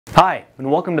Hi, and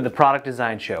welcome to the Product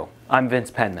Design Show. I'm Vince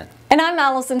Penman. And I'm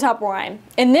Allison Tupperwine.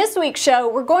 In this week's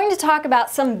show, we're going to talk about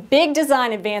some big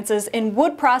design advances in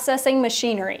wood processing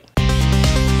machinery.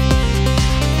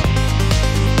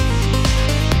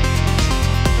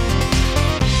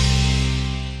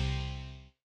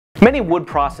 Many wood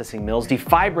processing mills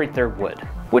defibrate their wood,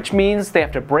 which means they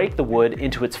have to break the wood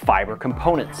into its fiber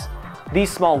components.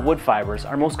 These small wood fibers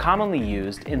are most commonly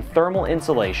used in thermal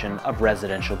insulation of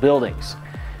residential buildings.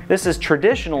 This is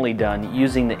traditionally done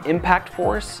using the impact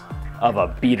force of a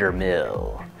beater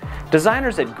mill.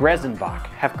 Designers at Gresenbach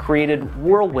have created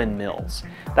whirlwind mills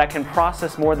that can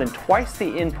process more than twice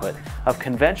the input of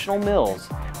conventional mills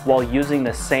while using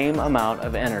the same amount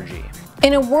of energy.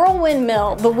 In a whirlwind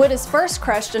mill, the wood is first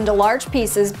crushed into large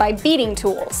pieces by beating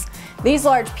tools. These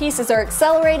large pieces are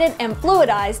accelerated and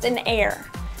fluidized in air.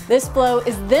 This flow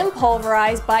is then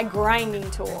pulverized by grinding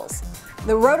tools.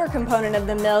 The rotor component of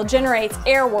the mill generates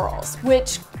air whirls,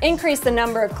 which increase the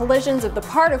number of collisions of the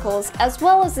particles as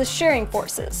well as the shearing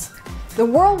forces. The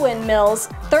whirlwind mill's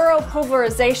thorough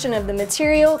pulverization of the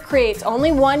material creates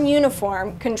only one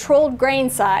uniform, controlled grain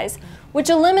size,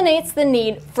 which eliminates the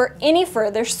need for any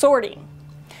further sorting.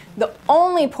 The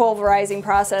only pulverizing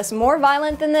process more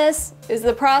violent than this is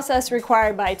the process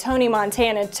required by Tony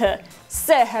Montana to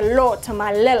say hello to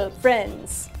my little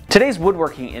friends. Today's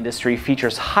woodworking industry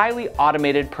features highly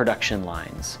automated production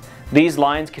lines. These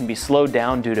lines can be slowed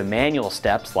down due to manual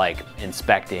steps like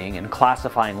inspecting and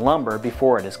classifying lumber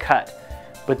before it is cut.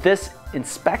 But this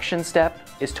inspection step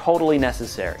is totally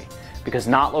necessary because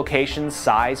not location,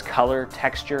 size, color,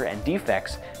 texture, and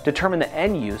defects determine the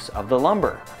end use of the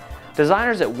lumber.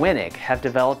 Designers at Winnig have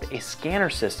developed a scanner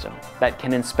system that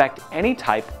can inspect any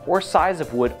type or size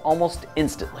of wood almost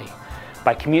instantly.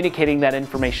 By communicating that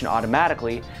information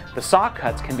automatically, the saw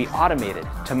cuts can be automated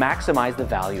to maximize the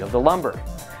value of the lumber.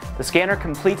 The scanner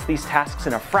completes these tasks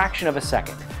in a fraction of a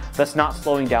second, thus not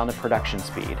slowing down the production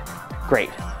speed. Great.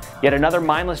 Yet another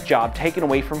mindless job taken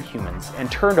away from humans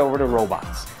and turned over to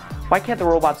robots. Why can't the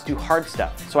robots do hard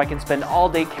stuff so I can spend all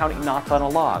day counting knots on a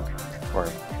log? Or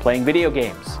playing video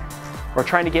games? Or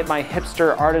trying to get my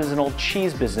hipster artisanal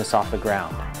cheese business off the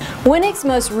ground? Winnig's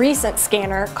most recent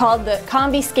scanner, called the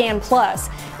CombiScan Plus,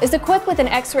 is equipped with an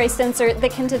X-ray sensor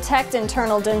that can detect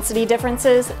internal density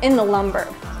differences in the lumber.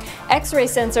 X-ray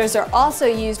sensors are also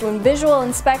used when visual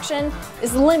inspection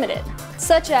is limited,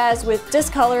 such as with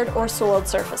discolored or soiled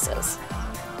surfaces.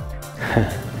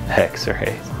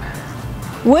 X-rays.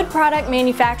 Wood product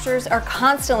manufacturers are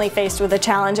constantly faced with the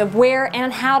challenge of where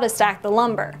and how to stack the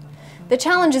lumber. The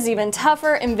challenge is even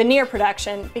tougher in veneer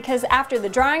production because after the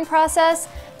drying process,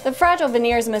 the fragile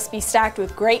veneers must be stacked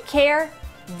with great care,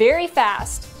 very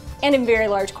fast, and in very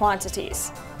large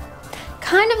quantities.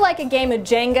 Kind of like a game of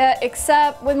Jenga,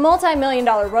 except with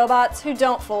multi-million-dollar robots who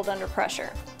don't fold under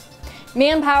pressure.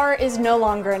 Manpower is no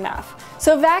longer enough,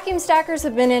 so vacuum stackers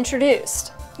have been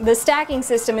introduced. The stacking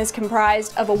system is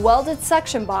comprised of a welded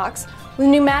suction box with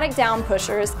pneumatic down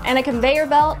pushers and a conveyor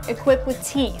belt equipped with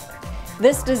teeth.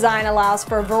 This design allows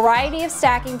for a variety of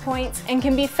stacking points and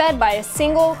can be fed by a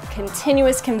single,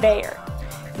 continuous conveyor.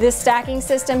 This stacking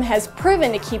system has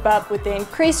proven to keep up with the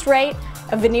increased rate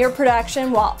of veneer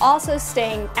production while also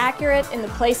staying accurate in the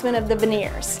placement of the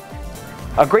veneers.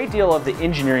 A great deal of the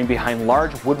engineering behind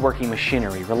large woodworking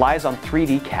machinery relies on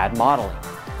 3D CAD modeling.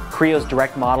 Creo's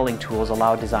direct modeling tools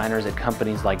allow designers at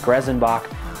companies like Gresenbach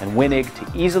and Winnig to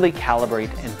easily calibrate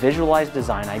and visualize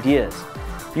design ideas.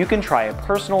 You can try a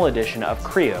personal edition of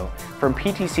Creo from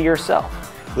PTC yourself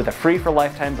with a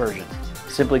free-for-lifetime version.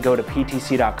 Simply go to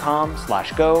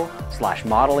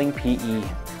ptc.com/go/modelingpe.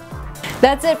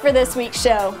 That's it for this week's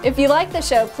show. If you like the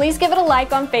show, please give it a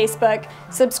like on Facebook,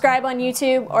 subscribe on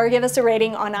YouTube, or give us a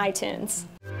rating on iTunes.